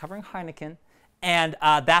 They're not covering Heineken. And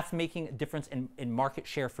that's making a difference in market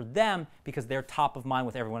share for them because they're top of mind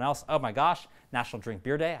with everyone else. Oh my gosh, National Drink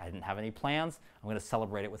Beer Day. I didn't have any plans. I'm going to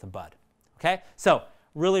celebrate it with a bud. Okay? So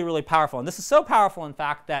really, really powerful. And this is so powerful, in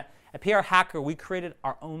fact, that at PR Hacker, we created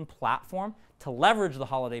our own platform to leverage the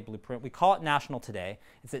holiday blueprint. We call it National Today.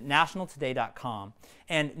 It's at nationaltoday.com.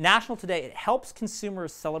 And National Today, it helps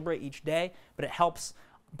consumers celebrate each day, but it helps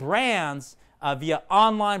brands via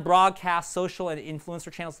online broadcast, social, and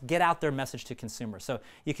influencer channels get out their message to consumers. So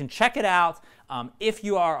you can check it out. If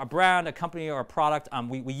you are a brand, a company, or a product,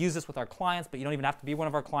 we use this with our clients, but you don't even have to be one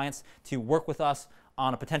of our clients to work with us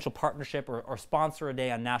on a potential partnership or sponsor a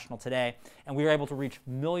day on National Today. And we were able to reach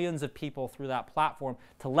millions of people through that platform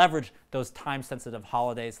to leverage those time-sensitive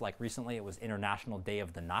holidays. Like recently, it was International Day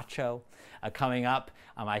of the Nacho. Coming up,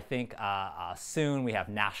 I think soon we have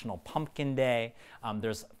National Pumpkin Day.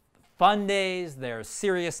 There's fun days, there's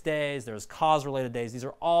serious days, there's cause-related days. These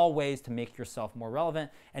are all ways to make yourself more relevant,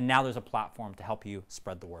 and now there's a platform to help you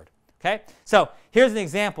spread the word. Okay? So here's the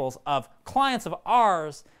examples of clients of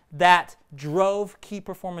ours that drove key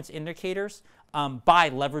performance indicators by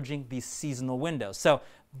leveraging these seasonal windows. So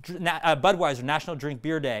Budweiser, National Drink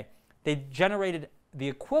Beer Day, they generated the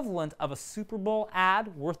equivalent of a Super Bowl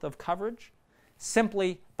ad worth of coverage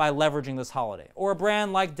simply by leveraging this holiday. Or a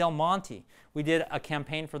brand like Del Monte. We did a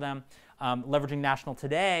campaign for them leveraging National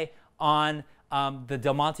Today on the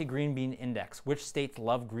Del Monte Green Bean Index. Which states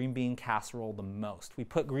love green bean casserole the most? We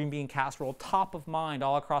put green bean casserole top of mind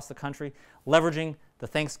all across the country, leveraging the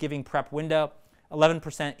Thanksgiving prep window.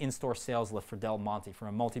 11% in-store sales lift for Del Monte from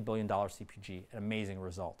a multi-billion-dollar CPG, an amazing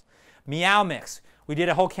result. Meow Mix, we did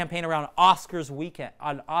a whole campaign around Oscars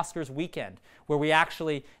weekend, where we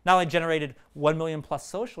actually not only generated 1 million plus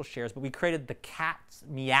social shares, but we created the Cat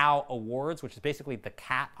Meow Awards, which is basically the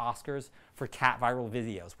cat Oscars for cat viral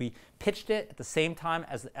videos. We pitched it at the same time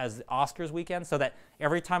as the Oscars weekend, so that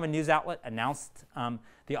every time a news outlet announced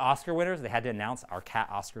the Oscar winners, they had to announce our cat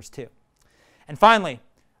Oscars too. And finally,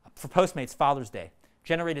 for Postmates Father's Day,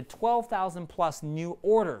 generated 12,000 plus new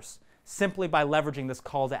orders simply by leveraging this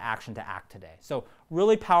call to action to act today. So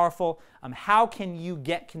really powerful. How can you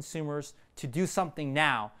get consumers to do something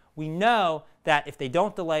now? We know that if they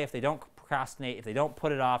don't delay, if they don't procrastinate, if they don't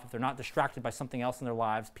put it off, if they're not distracted by something else in their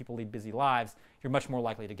lives, people lead busy lives, you're much more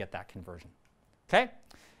likely to get that conversion. Okay?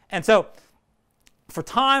 And so for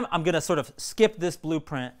time, I'm going to sort of skip this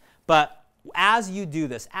blueprint, but as you do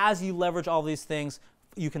this, as you leverage all these things,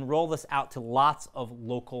 you can roll this out to lots of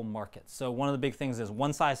local markets. So one of the big things is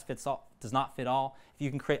one size fits all, does not fit all. If you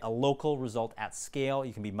can create a local result at scale,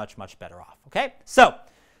 you can be much, much better off. Okay? So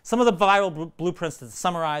some of the viral blueprints to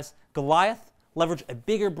summarize: Goliath, leverage a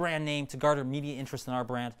bigger brand name to garner media interest in our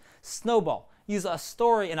brand. Snowball, use a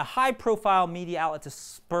story in a high-profile media outlet to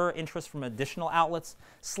spur interest from additional outlets.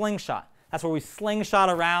 Slingshot, that's where we slingshot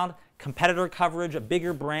around competitor coverage, a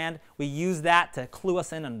bigger brand. We use that to clue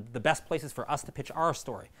us in on the best places for us to pitch our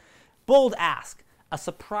story. Bold Ask, a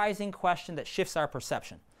surprising question that shifts our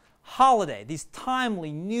perception. Holiday, these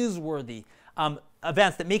timely, newsworthy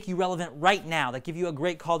events that make you relevant right now, that give you a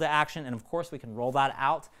great call to action. And of course, we can roll that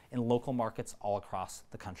out in local markets all across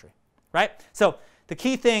the country, right? So the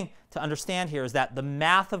key thing to understand here is that the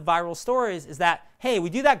math of viral stories is that, hey, we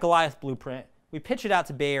do that Goliath blueprint, we pitch it out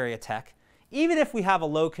to Bay Area tech. Even if we have a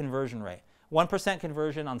low conversion rate, 1%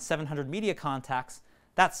 conversion on 700 media contacts,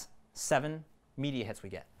 that's 7 media hits we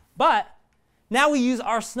get. But now we use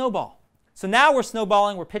our snowball. So now we're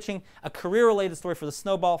snowballing, we're pitching a career-related story for the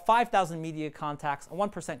snowball, 5,000 media contacts, a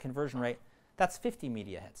 1% conversion rate, that's 50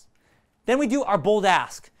 media hits. Then we do our Bold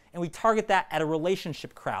Ask, and we target that at a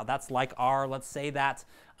relationship crowd. That's like our, let's say that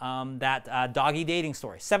doggy dating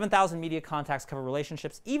story. 7,000 media contacts cover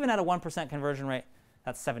relationships, even at a 1% conversion rate,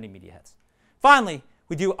 that's 70 media hits. Finally,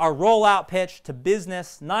 we do our rollout pitch to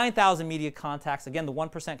business, 9,000 media contacts. Again, the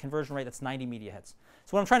 1% conversion rate, that's 90 media hits.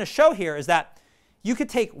 So what I'm trying to show here is that you could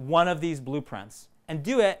take one of these blueprints and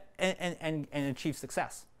do it and achieve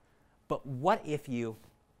success. But what if you,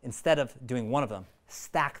 instead of doing one of them,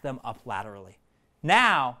 stack them up laterally?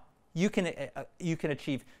 Now, you can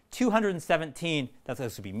achieve 217, that's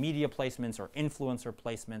supposed to be media placements or influencer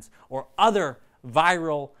placements or other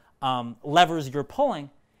viral levers you're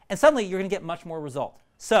pulling, and suddenly you're going to get much more result.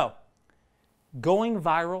 So going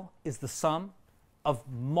viral is the sum of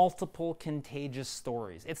multiple contagious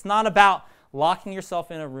stories. It's not about locking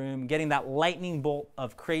yourself in a room, getting that lightning bolt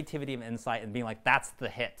of creativity and insight and being like, that's the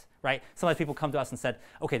hit, right? Sometimes people come to us and said,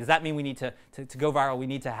 okay, does that mean we need to go viral, we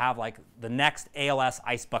need to have like the next ALS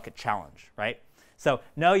ice bucket challenge, right? So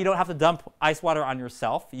no, you don't have to dump ice water on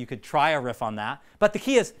yourself. You could try a riff on that. But the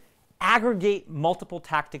key is aggregate multiple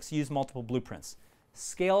tactics, use multiple blueprints.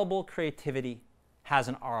 Scalable creativity has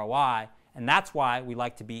an ROI, and that's why we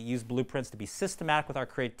like to use blueprints to be systematic with our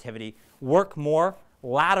creativity, work more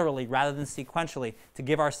laterally rather than sequentially to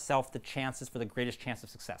give ourselves the chances for the greatest chance of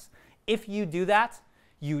success. If you do that,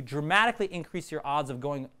 you dramatically increase your odds of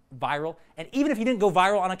going viral, and even if you didn't go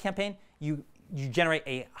viral on a campaign, you generate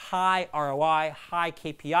a high ROI, high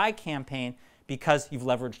KPI campaign because you've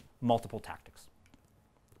leveraged multiple tactics.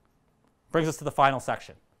 Brings us to the final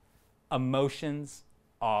section. Emotions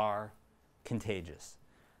are contagious.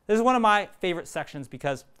 This is one of my favorite sections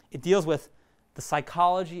because it deals with the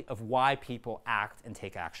psychology of why people act and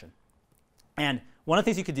take action. And one of the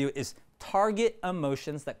things you could do is target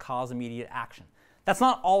emotions that cause immediate action. That's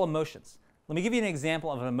not all emotions. Let me give you an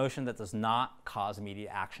example of an emotion that does not cause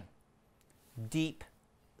immediate action. Deep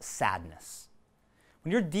sadness.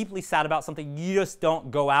 When you're deeply sad about something, you just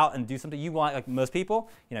don't go out and do something you want, like most people.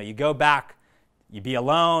 You go back, you be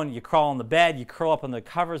alone, you crawl on the bed, you curl up on the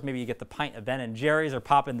covers, maybe you get the pint of Ben and Jerry's or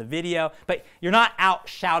pop in the video, but you're not out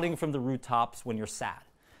shouting from the rooftops when you're sad.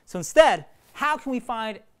 So instead, how can we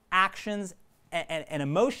find actions and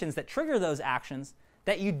emotions that trigger those actions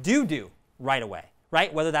that you do right away,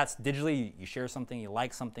 right? Whether that's digitally, you share something, you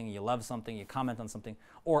like something, you love something, you comment on something,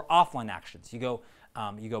 or offline actions. You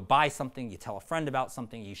go buy something, you tell a friend about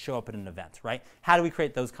something, you show up at an event, right? How do we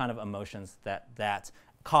create those kind of emotions that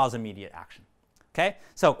cause immediate action? Okay,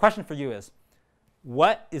 so question for you is,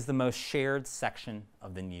 what is the most shared section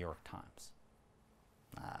of the New York Times?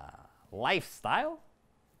 Lifestyle?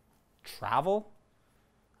 Travel?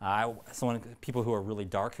 People who are really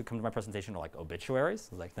dark who come to my presentation are like obituaries.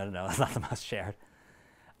 I was like, no, that's not the most shared.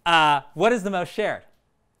 What is the most shared?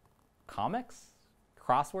 Comics?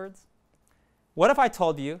 Crosswords? What if I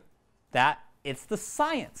told you that it's the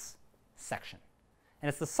science section? And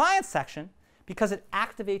it's the science section because it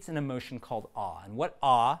activates an emotion called awe. And what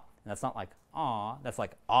awe, and that's not like awe, that's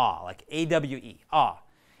like awe, like A-W-E, awe,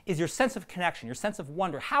 is your sense of connection, your sense of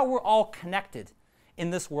wonder, how we're all connected in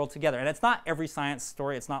this world together. And it's not every science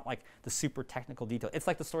story. It's not like the super technical detail. It's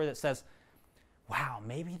like the story that says, wow,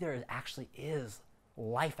 maybe there actually is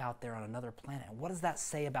life out there on another planet. What does that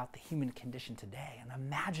say about the human condition today? And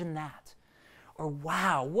imagine that. Or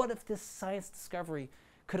wow, what if this science discovery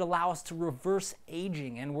could allow us to reverse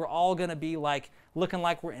aging and we're all going to be like looking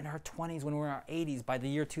like we're in our 20s when we're in our 80s by the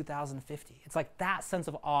year 2050. It's like that sense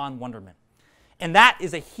of awe and wonderment. And that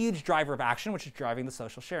is a huge driver of action, which is driving the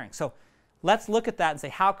social sharing. So let's look at that and say,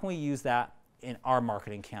 how can we use that in our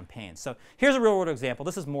marketing campaigns? So here's a real world example.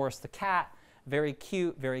 This is Morris the cat. Very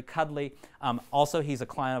cute, very cuddly. Also, he's a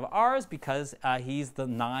client of ours because he's the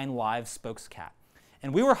 9 Live spokes cat.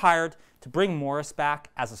 And we were hired to bring Morris back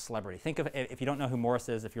as a celebrity. Think of, if you don't know who Morris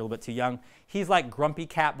is, if you're a little bit too young, he's like Grumpy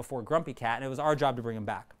Cat before Grumpy Cat, and it was our job to bring him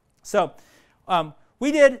back. So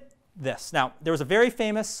we did this. Now, there was a very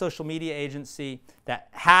famous social media agency that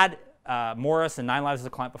had Morris and 9 Lives as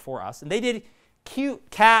a client before us, and they did cute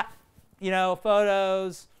cat,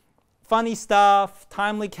 photos, funny stuff,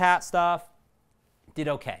 timely cat stuff. Did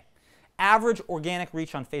okay. Average organic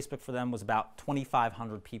reach on Facebook for them was about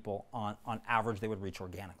 2,500 people on average they would reach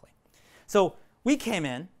organically. So we came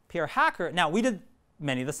in, PR Hacker. Now, we did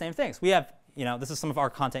many of the same things. We have, this is some of our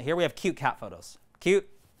content here. We have cute cat photos. Cute,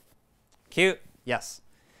 yes.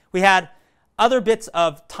 We had other bits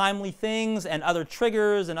of timely things and other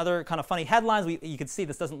triggers and other kind of funny headlines. You can see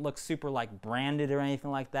this doesn't look super like branded or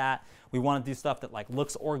anything like that. We want to do stuff that like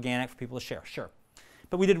looks organic for people to share, sure.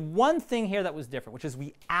 But we did one thing here that was different, which is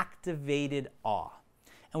we activated awe.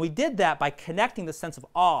 And we did that by connecting the sense of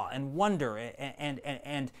awe and wonder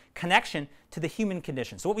and connection to the human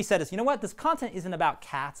condition. So what we said is, you know what? This content isn't about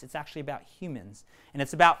cats. It's actually about humans. And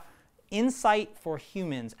it's about insight for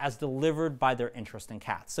humans as delivered by their interest in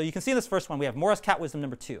cats. So you can see in this first one, we have Morris Cat Wisdom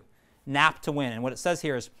number 2, nap to win. And what it says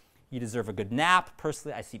here is, you deserve a good nap.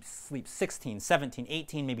 Personally, I sleep 16, 17,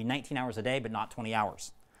 18, maybe 19 hours a day, but not 20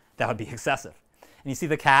 hours. That would be excessive. And you see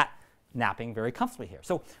the cat napping very comfortably here.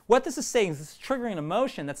 So what this is saying is this is triggering an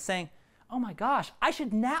emotion that's saying, oh my gosh, I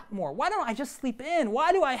should nap more. Why don't I just sleep in?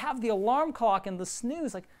 Why do I have the alarm clock and the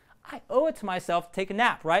snooze? Like, I owe it to myself to take a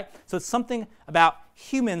nap, right? So it's something about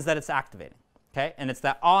humans that it's activating, okay? And it's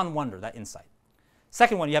that awe and wonder, that insight.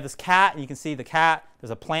 Second one, you have this cat, and you can see the cat.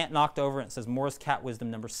 There's a plant knocked over, and it says Morris Cat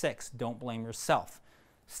Wisdom number 6, don't blame yourself.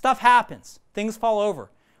 Stuff happens. Things fall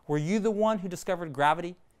over. Were you the one who discovered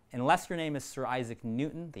gravity? Unless your name is Sir Isaac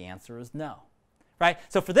Newton, the answer is no, right?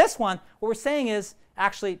 So for this one, what we're saying is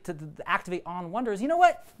actually to activate awe and wonder is, you know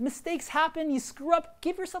what? Mistakes happen. You screw up.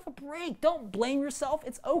 Give yourself a break. Don't blame yourself.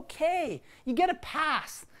 It's okay. You get a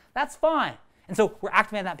pass. That's fine. And so we're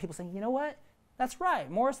activating that. People saying, you know what? That's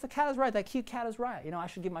right. Morris the cat is right. That cute cat is right. I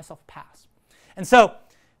should give myself a pass. And so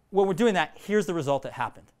when we're doing that, here's the result that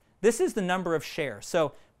happened. This is the number of shares.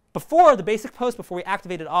 So before the basic post, before we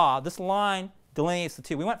activated awe, this line delineates the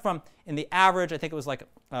two. We went from, in the average, I think it was like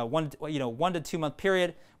 1 to 2 month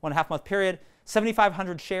period, 1.5 month period,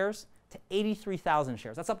 7,500 shares to 83,000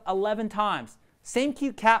 shares. That's up 11 times. Same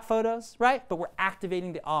cute cat photos, right? But we're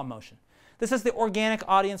activating the awe emotion. This is the organic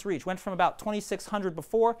audience reach. Went from about 2,600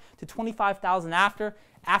 before to 25,000 after.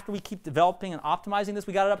 After we keep developing and optimizing this,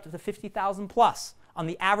 we got it up to 50,000 plus on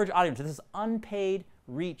the average audience. This is unpaid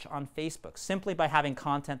reach on Facebook simply by having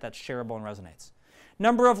content that's shareable and resonates.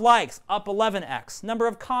 Number of likes, up 11x. Number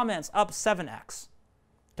of comments, up 7x.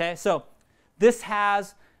 Okay, so this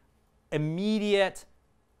has immediate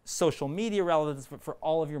social media relevance for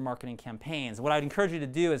all of your marketing campaigns. What I'd encourage you to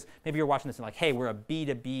do is, maybe you're watching this and like, hey, we're a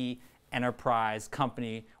B2B enterprise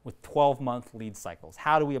company with 12-month lead cycles.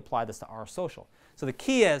 How do we apply this to our social? So the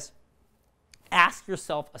key is, ask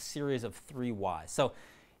yourself a series of 3 whys. So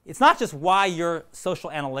it's not just why your social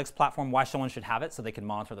analytics platform, why someone should have it so they can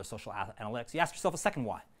monitor their social analytics. You ask yourself a second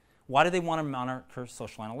why. Why do they want to monitor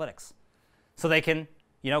social analytics? So they can,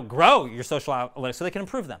 grow your social analytics, so they can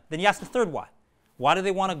improve them. Then you ask the third why. Why do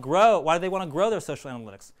they want to grow? Why do they want to grow their social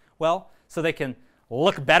analytics? Well, so they can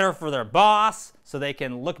look better for their boss, so they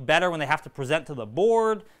can look better when they have to present to the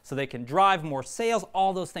board, so they can drive more sales,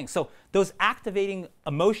 all those things. So those activating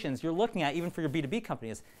emotions you're looking at, even for your B2B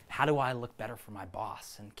company, is how do I look better for my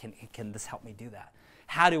boss? And can this help me do that?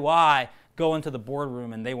 how do I go into the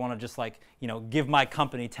boardroom and they want to just like, give my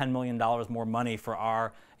company $10 million more money for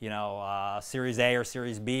our, Series A or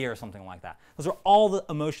Series B or something like that. Those are all the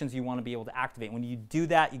emotions you want to be able to activate. When you do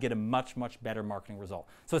that, you get a much, much better marketing result.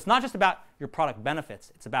 So it's not just about your product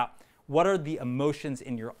benefits. It's about what are the emotions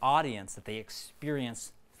in your audience that they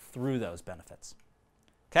experience through those benefits.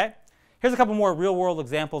 Okay? Here's a couple more real-world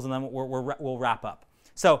examples, and then we'll wrap up.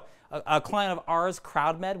 So a client of ours,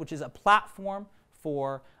 CrowdMed, which is a platform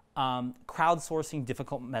for crowdsourcing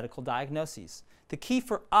difficult medical diagnoses. The key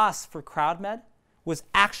for us for CrowdMed was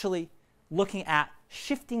actually looking at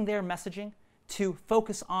shifting their messaging to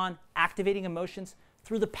focus on activating emotions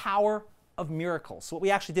through the power of miracles. So what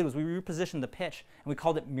we actually did was we repositioned the pitch, and we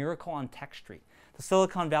called it Miracle on Tech Street, the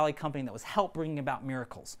Silicon Valley company that was help bringing about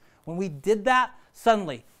miracles. When we did that,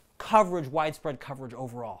 suddenly coverage, widespread coverage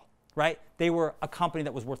overall, right? They were a company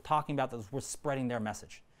that was worth talking about, that was worth spreading their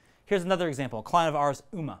message. Here's another example, a client of ours,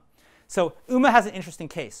 Uma. So Uma has an interesting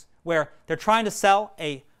case where they're trying to sell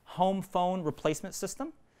a home phone replacement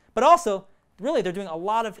system, but also, really, they're doing a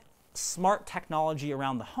lot of smart technology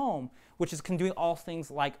around the home, which is doing all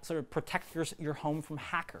things like sort of protect your home from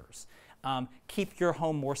hackers, keep your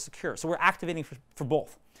home more secure. So we're activating for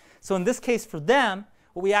both. So in this case for them,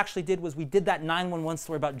 what we actually did was we did that 911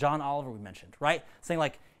 story about John Oliver we mentioned, right? Saying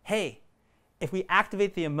like, hey, if we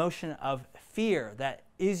activate the emotion of fear, that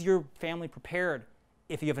is your family prepared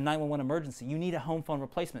if you have a 911 emergency, you need a home phone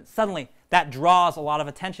replacement. Suddenly, that draws a lot of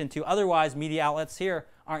attention to otherwise media outlets here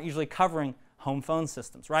aren't usually covering home phone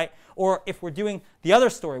systems, right? Or if we're doing the other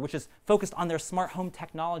story, which is focused on their smart home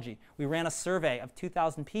technology, we ran a survey of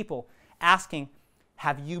 2,000 people asking,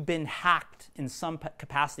 have you been hacked in some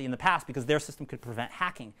capacity in the past, because their system could prevent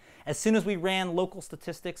hacking. As soon as we ran local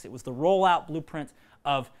statistics, it was the rollout blueprint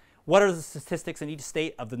of what are the statistics in each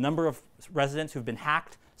state of the number of residents who have been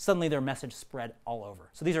hacked. Suddenly their message spread all over.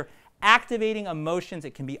 So these are activating emotions.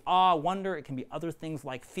 It can be awe, wonder, it can be other things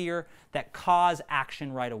like fear that cause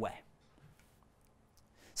action right away.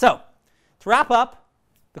 So to wrap up,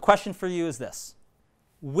 the question for you is this: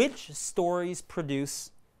 which stories produce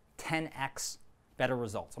 10x better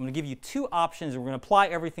results? I'm going to give you two options, and we're going to apply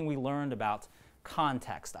everything we learned about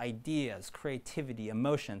context, ideas, creativity,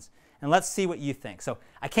 emotions, and let's see what you think. So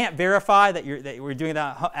I can't verify that we're doing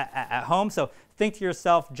that at home, so think to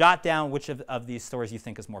yourself, jot down which of these stories you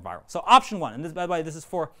think is more viral. So option one, and this, by the way, this is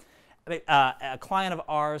for a client of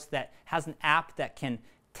ours that has an app that can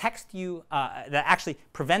text you, that actually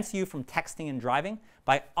prevents you from texting and driving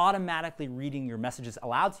by automatically reading your messages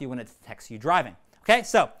aloud to you when it texts you driving. Okay,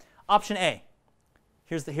 so option A.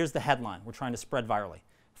 Here's the headline we're trying to spread virally.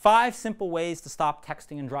 5 simple ways to stop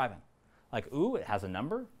texting and driving. Like, ooh, it has a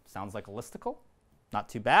number. Sounds like a listicle. Not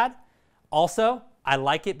too bad. Also, I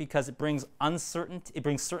like it because it brings uncertainty. It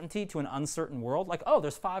brings certainty to an uncertain world. Like, oh,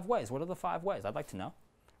 there's 5 ways. What are the 5 ways? I'd like to know.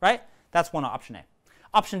 Right? That's one option A.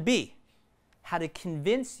 Option B, how to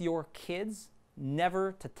convince your kids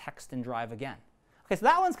never to text and drive again. Okay, so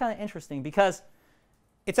that one's kind of interesting because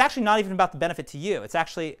it's actually not even about the benefit to you. It's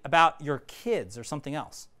actually about your kids or something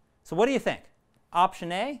else. So what do you think?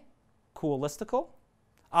 Option A, cool listicle.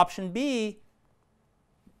 Option B,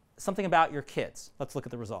 something about your kids. Let's look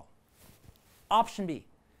at the result. Option B,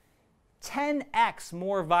 10x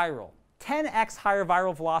more viral, 10x higher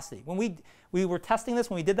viral velocity. When we were testing this,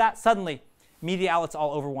 when we did that, suddenly media outlets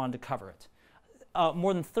all over wanted to cover it.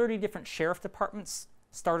 More than 30 different sheriff departments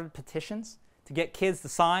started petitions to get kids to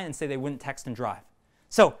sign and say they wouldn't text and drive.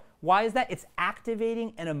 So why is that? It's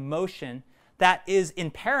activating an emotion that is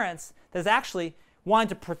in parents that is actually wanting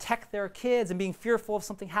to protect their kids and being fearful of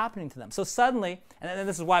something happening to them. So suddenly, and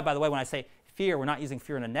this is why, by the way, when I say fear, we're not using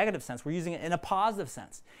fear in a negative sense. We're using it in a positive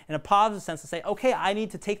sense. In a positive sense to say, okay, I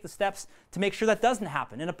need to take the steps to make sure that doesn't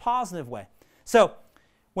happen in a positive way. So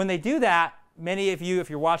when they do that, many of you,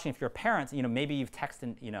 if you're watching, if you're parents, maybe you've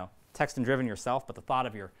texted and driven yourself, but the thought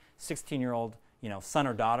of your 16-year-old, son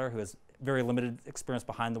or daughter who has very limited experience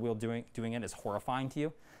behind the wheel doing it is horrifying to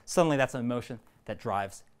you. Suddenly that's an emotion that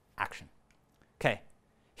drives action. Okay,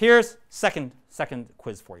 here's second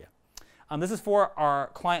quiz for you. This is for our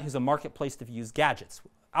client who's a marketplace to use gadgets.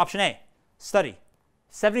 Option A, study.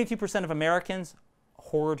 72% of Americans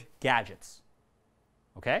hoard gadgets.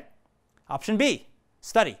 Okay? Option B,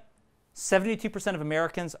 study. 72% of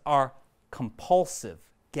Americans are compulsive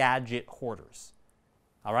gadget hoarders.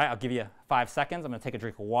 All right, I'll give you 5 seconds. I'm going to take a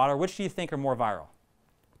drink of water. Which do you think are more viral?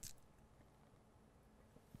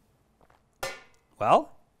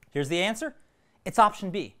 Well, here's the answer. It's option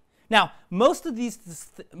B. Now, most of these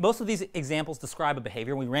examples describe a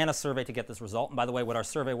behavior. We ran a survey to get this result. And by the way, what our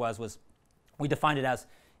survey was we defined it as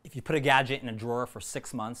if you put a gadget in a drawer for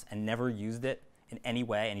 6 months and never used it in any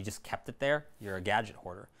way and you just kept it there, you're a gadget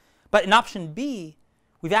hoarder. But in option B,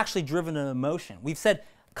 we've actually driven an emotion. We've said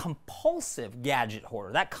compulsive gadget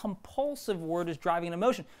hoarder. That compulsive word is driving an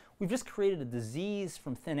emotion. We've just created a disease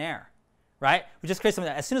from thin air, right? We just created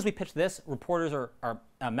something that as soon as we pitch this, reporters are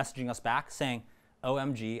messaging us back saying,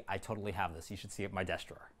 OMG, I totally have this. You should see it in my desk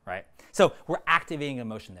drawer, right? So we're activating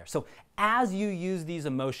emotion there. So as you use these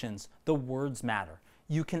emotions, the words matter.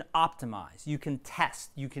 You can optimize, you can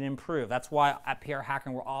test, you can improve. That's why at PR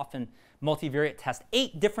Hacker we're often multivariate test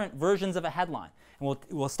 8 different versions of a headline. And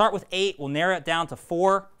we'll start with 8, we'll narrow it down to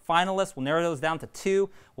 4 finalists, we'll narrow those down to 2.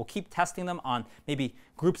 We'll keep testing them on maybe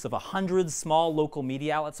groups of 100 small local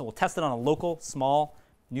media outlets. So we'll test it on a local, small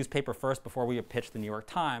newspaper first before we pitch the New York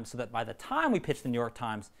Times, so that by the time we pitch the New York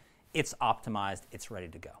Times, it's optimized, it's ready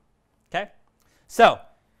to go. Okay? So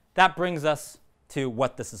that brings us to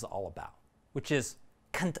what this is all about, which is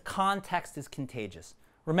context is contagious.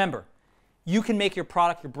 Remember, you can make your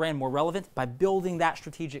product, your brand more relevant by building that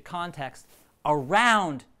strategic context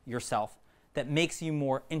around yourself that makes you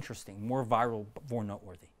more interesting, more viral, more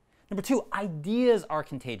noteworthy. Number 2, ideas are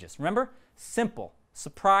contagious. Remember, simple,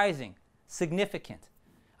 surprising, significant.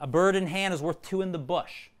 A bird in hand is worth 2 in the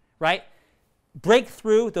bush, right? Break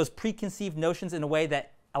through those preconceived notions in a way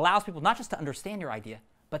that allows people not just to understand your idea,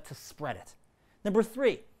 but to spread it. Number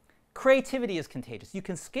 3, creativity is contagious. You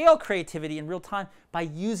can scale creativity in real time by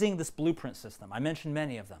using this blueprint system. I mentioned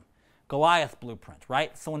many of them. Goliath blueprint,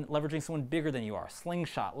 right? Leveraging someone bigger than you are.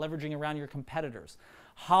 Slingshot, leveraging around your competitors.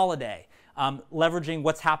 Holiday, leveraging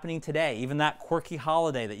what's happening today, even that quirky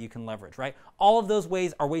holiday that you can leverage, right? All of those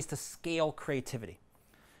ways are ways to scale creativity.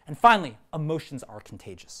 And finally, emotions are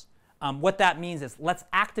contagious. What that means is let's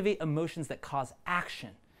activate emotions that cause action.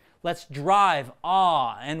 Let's drive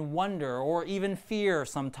awe and wonder or even fear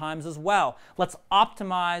sometimes as well. Let's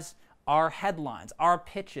optimize our headlines, our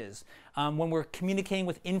pitches. When we're communicating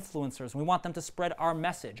with influencers, we want them to spread our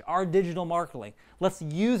message, our digital marketing. Let's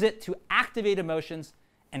use it to activate emotions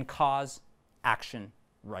and cause action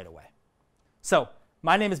right away. So,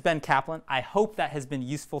 my name is Ben Kaplan. I hope that has been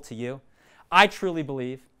useful to you. I truly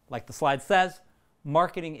believe, like the slide says,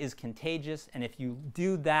 marketing is contagious, and if you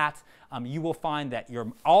do that, you will find that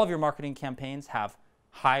all of your marketing campaigns have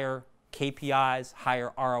higher KPIs,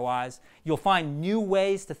 higher ROIs. You'll find new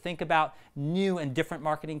ways to think about new and different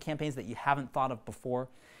marketing campaigns that you haven't thought of before.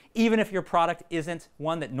 Even if your product isn't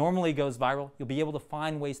one that normally goes viral, you'll be able to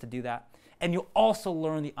find ways to do that. And you'll also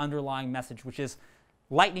learn the underlying message, which is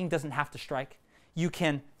lightning doesn't have to strike. You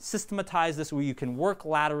can systematize this where you can work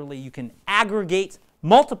laterally, you can aggregate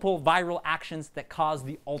multiple viral actions that cause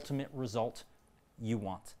the ultimate result you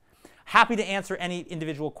want. Happy to answer any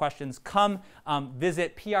individual questions. Come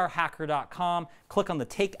visit prhacker.com, click on the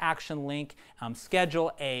Take Action link,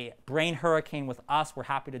 schedule a brain hurricane with us. We're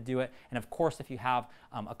happy to do it. And of course, if you have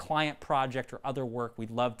a client project or other work,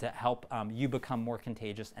 we'd love to help you become more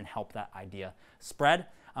contagious and help that idea spread.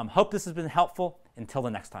 Hope this has been helpful. Until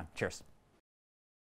the next time, cheers.